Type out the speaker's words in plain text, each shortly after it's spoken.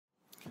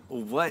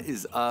What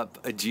is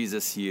up,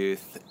 Jesus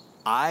Youth?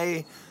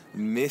 I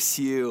miss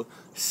you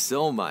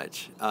so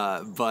much,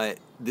 but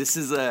this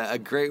is a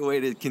great way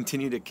to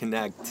continue to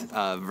connect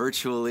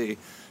virtually.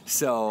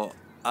 So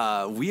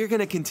we are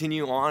going to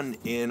continue on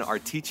in our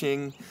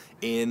teaching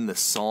in the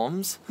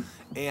Psalms.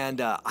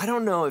 And I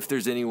don't know if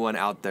there's anyone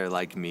out there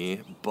like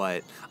me,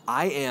 but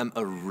I am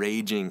a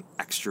raging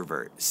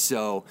extrovert.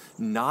 So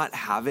not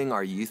having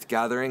our youth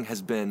gathering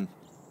has been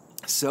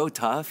so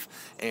tough,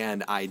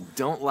 and I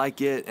don't like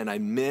it, and I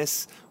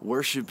miss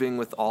worshiping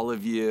with all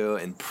of you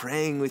and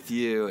praying with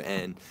you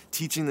and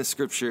teaching the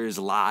scriptures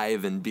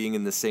live and being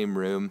in the same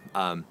room.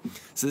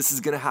 So this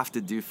is going to have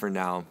to do for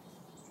now.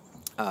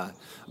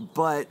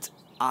 But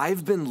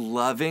I've been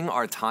loving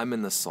our time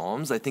in the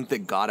Psalms. I think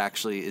that God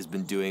actually has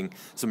been doing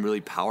some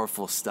really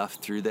powerful stuff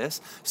through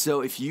this.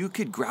 So if you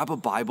could grab a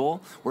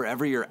Bible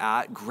wherever you're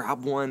at,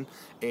 grab one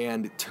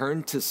and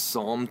turn to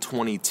Psalm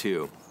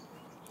 22.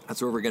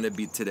 That's where we're going to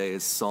be today,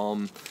 is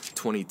Psalm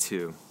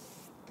 22.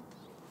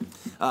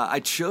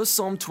 I chose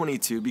Psalm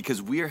 22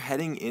 because we are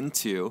heading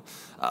into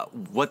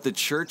what the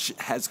church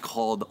has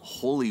called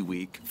Holy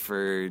Week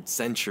for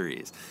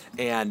centuries.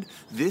 And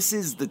this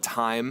is the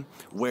time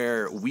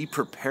where we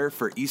prepare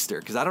for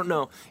Easter. Because I don't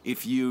know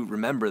if you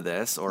remember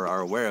this or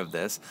are aware of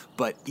this,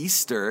 but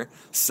Easter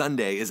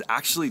Sunday is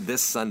actually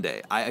this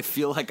Sunday. I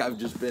feel like I've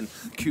just been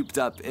cooped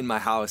up in my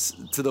house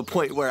to the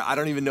point where I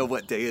don't even know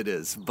what day it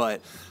is.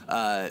 But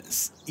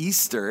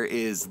Easter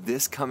is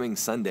this coming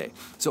Sunday.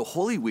 So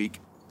Holy Week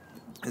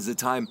is a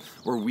time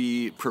where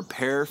we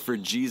prepare for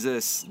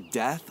Jesus'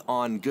 death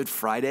on Good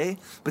Friday,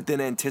 but then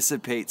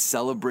anticipate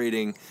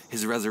celebrating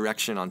his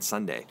resurrection on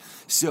Sunday.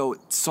 So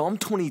Psalm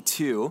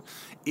 22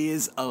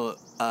 is a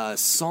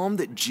psalm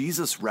that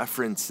Jesus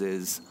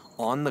references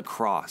on the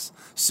cross.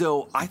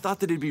 So I thought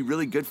that it'd be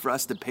really good for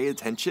us to pay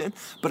attention,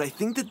 but I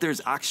think that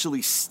there's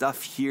actually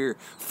stuff here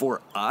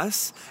for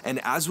us.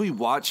 And as we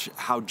watch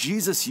how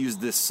Jesus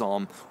used this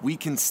psalm, we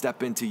can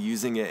step into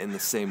using it in the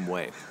same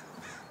way.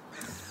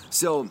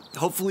 So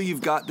hopefully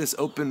you've got this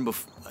open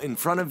in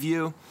front of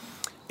you.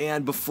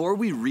 And before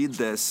we read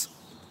this,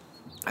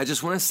 I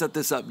just want to set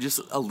this up just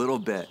a little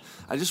bit.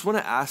 I just want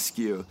to ask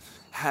you,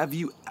 have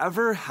you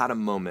ever had a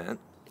moment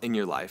in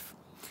your life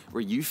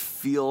where you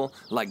feel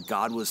like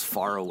God was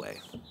far away?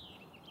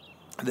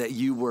 That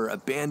you were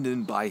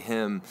abandoned by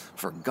him,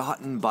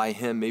 forgotten by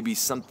him, maybe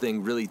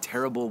something really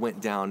terrible went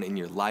down in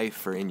your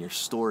life or in your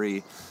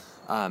story,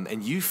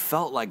 and you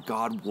felt like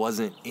God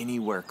wasn't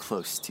anywhere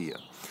close to you.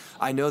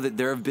 I know that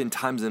there have been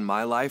times in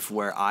my life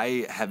where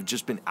I have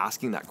just been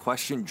asking that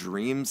question.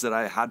 Dreams that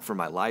I had for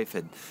my life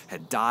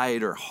had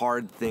died, or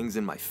hard things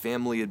in my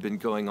family had been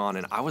going on.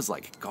 And I was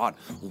like, God,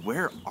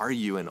 where are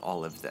you in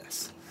all of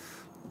this?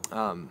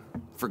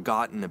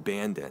 Forgotten,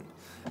 abandoned.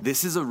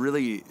 This is a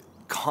really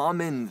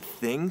common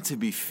thing to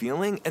be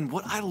feeling. And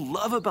what I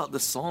love about the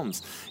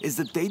Psalms is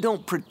that they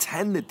don't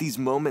pretend that these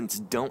moments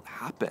don't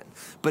happen,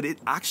 but it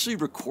actually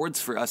records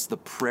for us the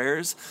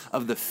prayers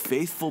of the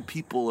faithful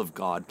people of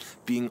God,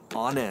 being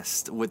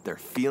honest with their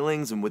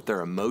feelings and with their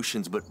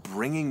emotions, but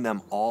bringing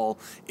them all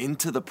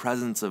into the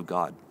presence of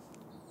God.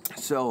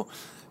 So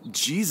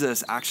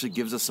Jesus actually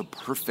gives us a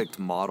perfect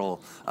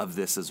model of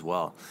this as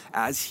well.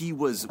 As he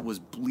was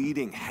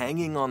bleeding,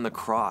 hanging on the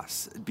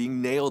cross,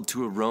 being nailed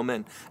to a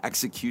Roman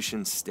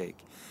execution stake,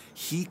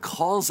 he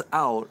calls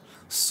out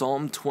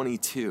Psalm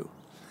 22.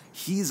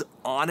 He's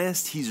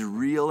honest, he's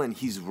real, and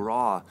he's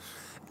raw.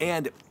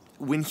 And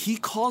when he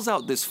calls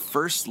out this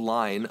first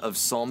line of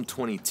Psalm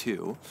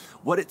 22,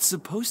 what it's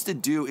supposed to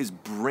do is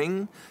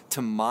bring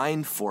to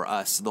mind for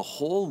us the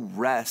whole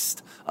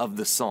rest of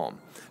the psalm.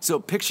 So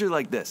picture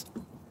like this.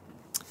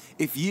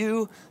 If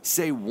you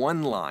say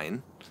one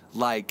line,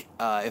 like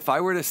if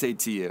I were to say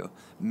to you,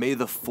 "May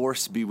the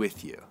force be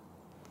with you,"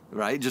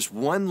 right? Just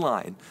one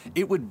line,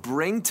 it would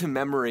bring to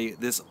memory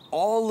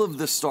all of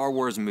the Star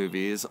Wars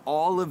movies,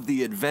 all of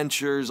the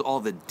adventures, all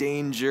the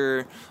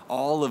danger,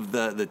 all of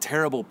the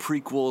terrible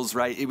prequels,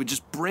 right? It would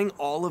just bring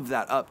all of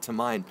that up to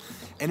mind.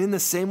 And in the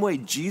same way,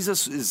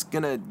 Jesus is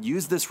going to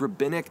use this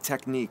rabbinic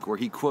technique where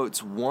he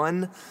quotes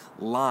one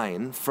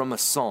line from a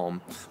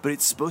psalm, but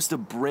it's supposed to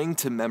bring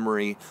to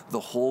memory the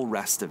whole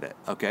rest of it,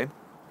 okay?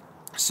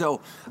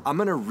 So I'm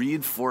going to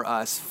read for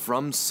us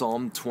from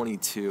Psalm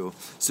 22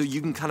 so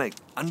you can kind of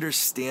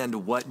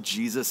understand what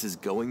Jesus is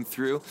going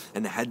through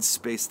and the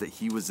headspace that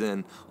he was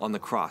in on the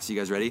cross. You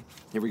guys ready?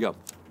 Here we go.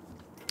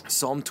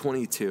 Psalm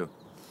 22.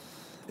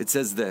 It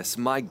says this,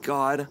 my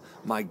God,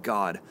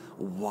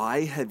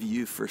 why have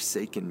you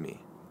forsaken me?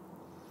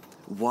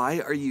 Why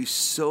are you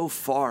so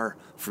far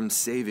from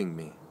saving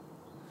me?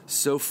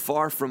 So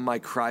far from my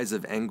cries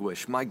of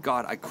anguish. My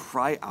God, I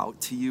cry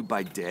out to you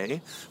by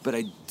day, but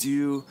I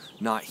do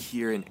not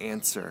hear an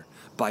answer.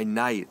 By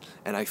night,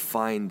 and I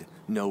find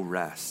no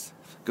rest.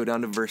 Go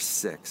down to verse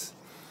 6.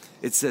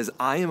 It says,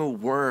 I am a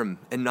worm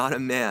and not a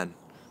man,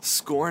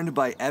 scorned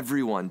by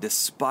everyone,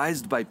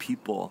 despised by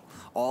people.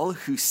 All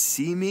who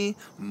see me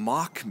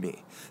mock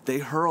me. They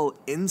hurl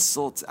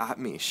insults at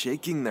me,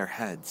 shaking their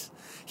heads.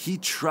 He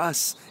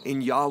trusts in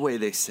Yahweh,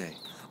 they say.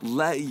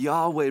 Let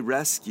Yahweh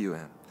rescue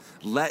him.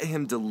 Let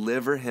him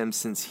deliver him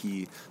since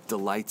he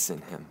delights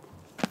in him.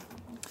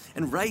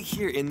 And right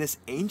here in this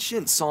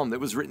ancient psalm that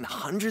was written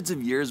hundreds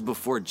of years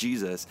before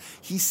Jesus,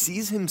 he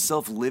sees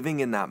himself living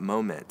in that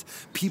moment.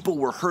 People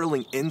were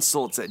hurling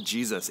insults at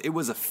Jesus. It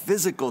was a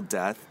physical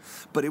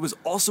death, but it was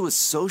also a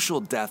social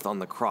death on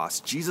the cross.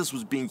 Jesus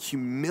was being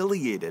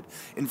humiliated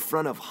in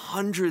front of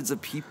hundreds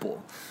of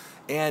people.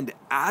 And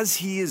as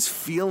he is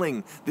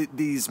feeling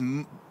these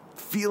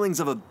feelings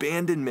of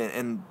abandonment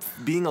and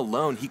being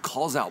alone, he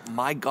calls out,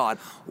 "My God,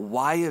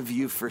 why have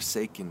you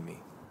forsaken me?"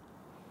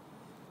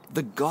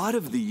 The God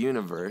of the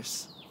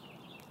universe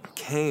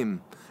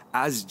came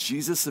as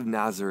Jesus of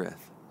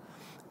Nazareth.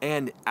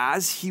 And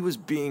as he was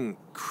being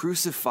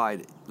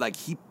crucified, like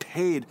he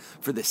paid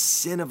for the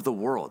sin of the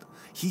world.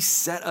 He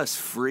set us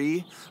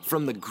free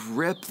from the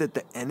grip that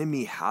the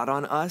enemy had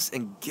on us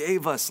and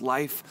gave us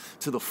life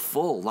to the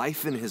full,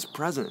 life in his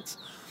presence.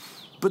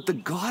 But the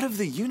God of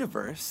the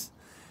universe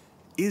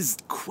is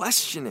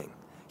questioning.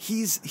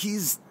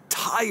 He's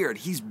tired.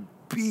 He's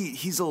beat.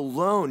 He's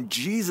alone.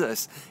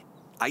 Jesus,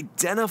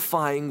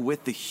 identifying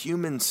with the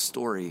human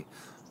story,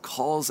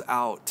 calls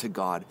out to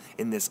God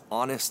in this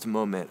honest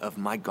moment of,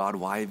 "My God,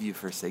 why have you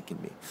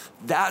forsaken me?"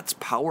 That's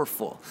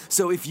powerful.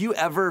 So if you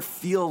ever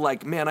feel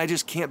like, man, I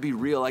just can't be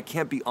real, I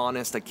can't be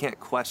honest, I can't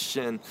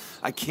question,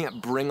 I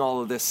can't bring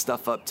all of this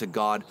stuff up to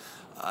God,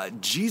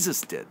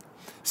 Jesus did.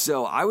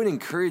 So I would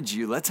encourage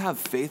you, let's have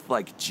faith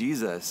like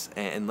Jesus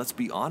and let's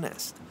be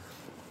honest.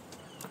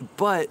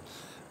 But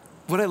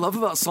what I love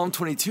about Psalm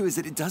 22 is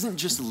that it doesn't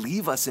just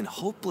leave us in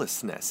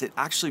hopelessness. It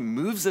actually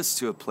moves us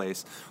to a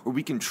place where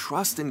we can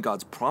trust in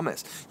God's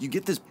promise. You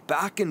get this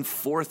back and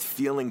forth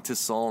feeling to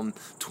Psalm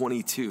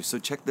 22. So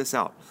check this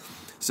out.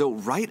 So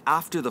right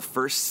after the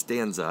first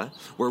stanza,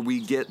 where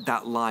we get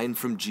that line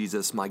from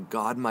Jesus, my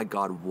God,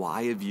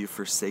 why have you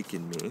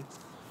forsaken me?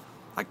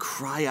 I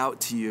cry out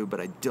to you, but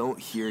I don't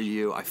hear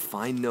you. I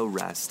find no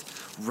rest.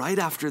 Right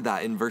after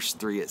that, in verse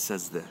 3, it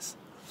says this: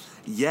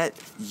 Yet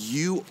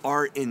you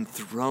are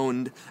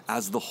enthroned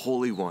as the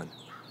Holy One.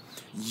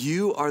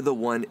 You are the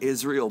one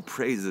Israel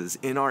praises.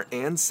 In our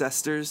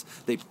ancestors,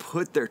 they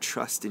put their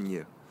trust in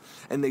you,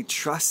 and they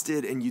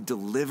trusted and you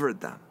delivered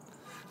them.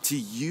 To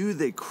you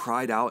they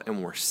cried out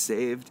and were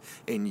saved.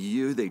 In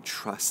you they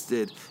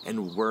trusted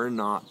and were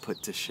not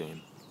put to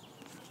shame.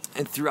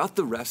 And throughout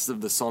the rest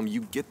of the psalm,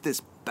 you get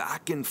this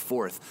back and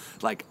forth,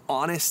 like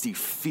honesty,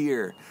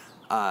 fear,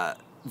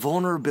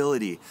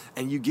 vulnerability,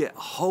 and you get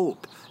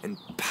hope and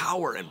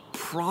power and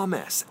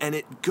promise, and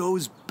it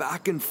goes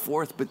back and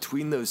forth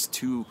between those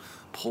two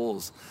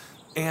poles.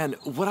 And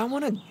what I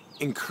want to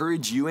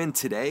encourage you in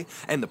today,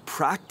 and the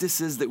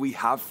practices that we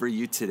have for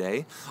you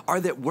today,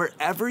 are that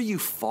wherever you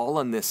fall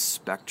on this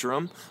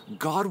spectrum,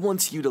 God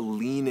wants you to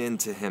lean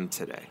into him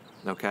today.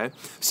 Okay,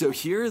 so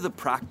here are the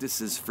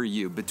practices for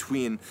you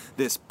between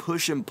this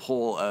push and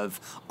pull of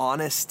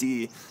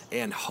honesty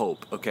and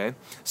hope. Okay,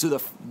 so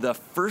the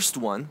first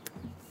one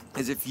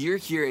is, if you're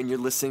here and you're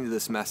listening to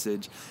this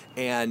message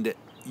and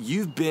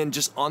you've been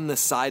just on the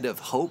side of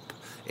hope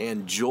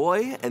and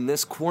joy and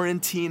this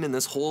quarantine and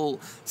this whole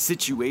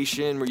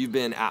situation where you've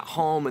been at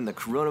home and the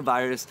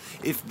coronavirus,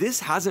 if this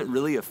hasn't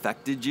really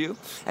affected you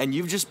and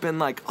you've just been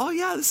like, oh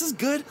yeah, this is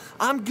good,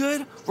 I'm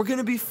good, we're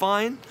gonna be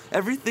fine,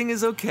 everything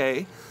is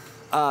okay.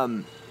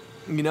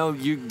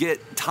 You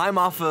get time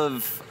off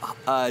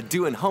of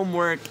doing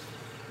homework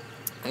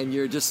and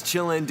you're just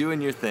chilling,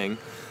 doing your thing.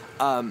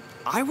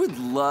 I would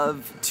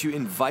love to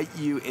invite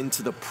you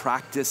into the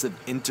practice of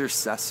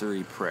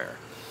intercessory prayer.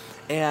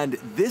 And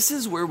this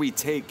is where we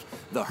take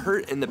the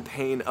hurt and the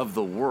pain of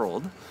the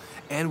world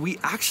and we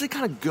actually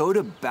kind of go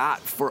to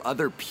bat for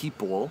other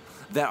people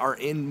that are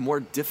in more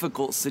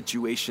difficult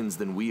situations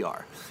than we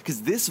are.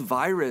 Because this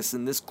virus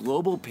and this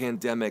global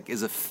pandemic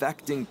is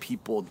affecting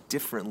people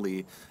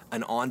differently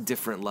and on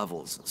different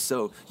levels.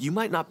 So you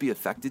might not be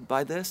affected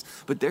by this,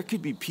 but there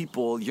could be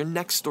people, your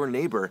next door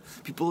neighbor,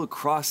 people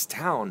across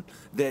town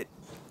that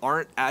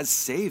aren't as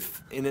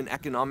safe in an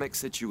economic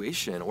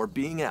situation, or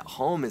being at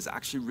home is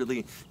actually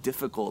really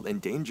difficult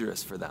and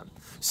dangerous for them.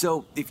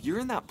 So if you're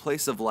in that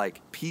place of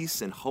like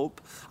peace and hope,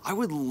 I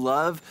would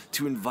love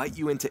to invite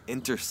you into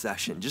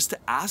intercession, just to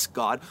ask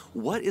God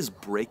what is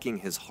breaking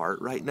his heart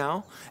right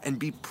now and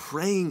be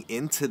praying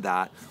into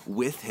that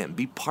with him.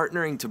 Be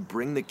partnering to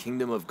bring the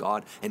kingdom of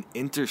God and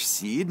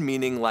intercede,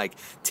 meaning like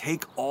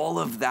take all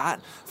of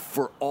that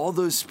for all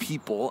those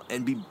people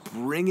and be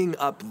bringing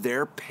up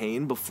their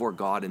pain before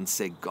God and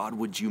say, God,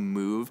 would you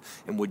move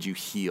and would you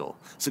heal?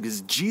 So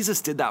because Jesus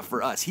did that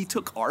for us. He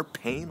took our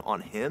pain on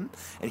him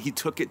and he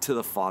took it to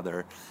the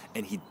Father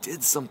and he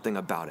did something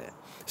about it.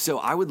 So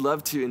I would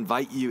love to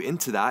invite you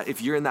into that.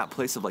 If you're in that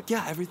place of like,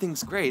 yeah,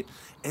 everything's great,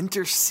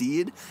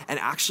 intercede and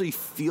actually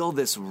feel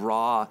this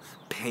raw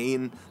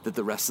pain that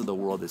the rest of the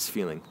world is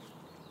feeling.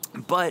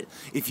 But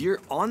if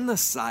you're on the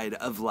side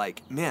of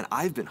like, man,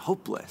 I've been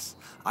hopeless,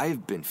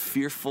 I've been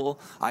fearful,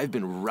 I've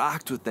been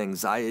racked with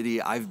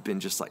anxiety, I've been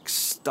just like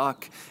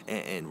stuck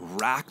and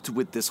racked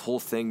with this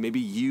whole thing. Maybe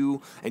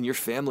you and your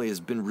family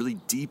has been really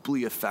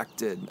deeply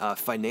affected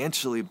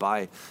financially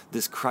by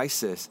this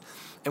crisis.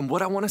 And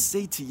what I want to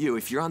say to you,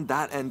 if you're on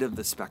that end of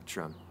the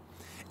spectrum,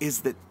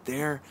 is that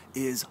there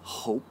is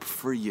hope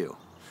for you,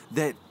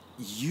 that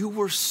you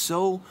were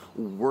so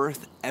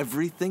worth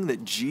everything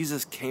that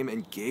Jesus came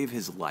and gave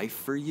his life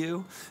for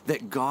you,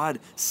 that God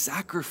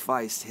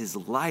sacrificed his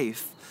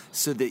life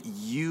so that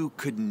you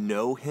could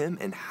know him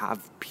and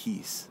have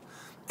peace.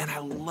 And I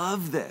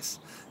love this,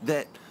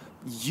 that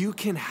you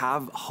can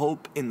have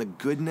hope in the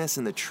goodness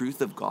and the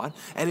truth of God.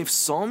 And if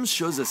Psalms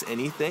shows us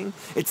anything,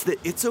 it's that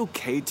it's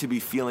okay to be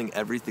feeling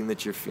everything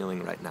that you're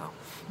feeling right now.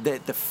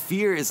 That the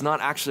fear is not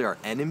actually our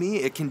enemy.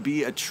 It can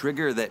be a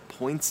trigger that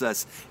points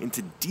us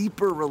into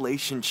deeper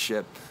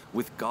relationship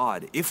with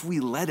God if we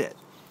let it.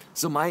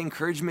 So my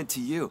encouragement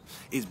to you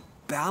is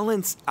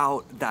balance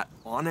out that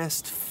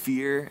honest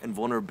fear and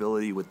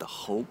vulnerability with the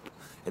hope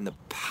and the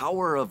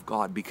power of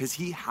God, because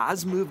he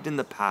has moved in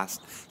the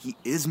past, he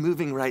is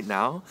moving right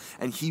now,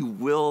 and he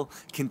will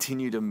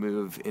continue to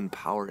move in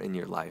power in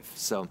your life.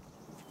 So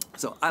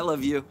I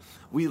love you.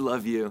 We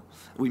love you.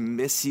 We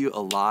miss you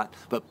a lot,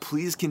 but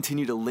please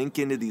continue to link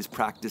into these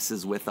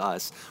practices with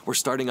us. We're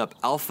starting up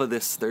Alpha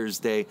this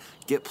Thursday.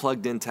 Get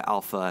plugged into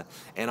Alpha.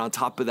 And on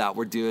top of that,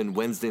 we're doing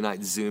Wednesday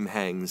night Zoom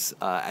hangs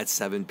at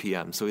 7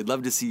 p.m. So we'd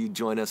love to see you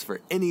join us for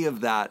any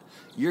of that.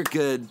 You're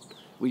good.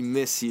 We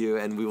miss you,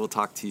 and we will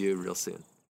talk to you real soon.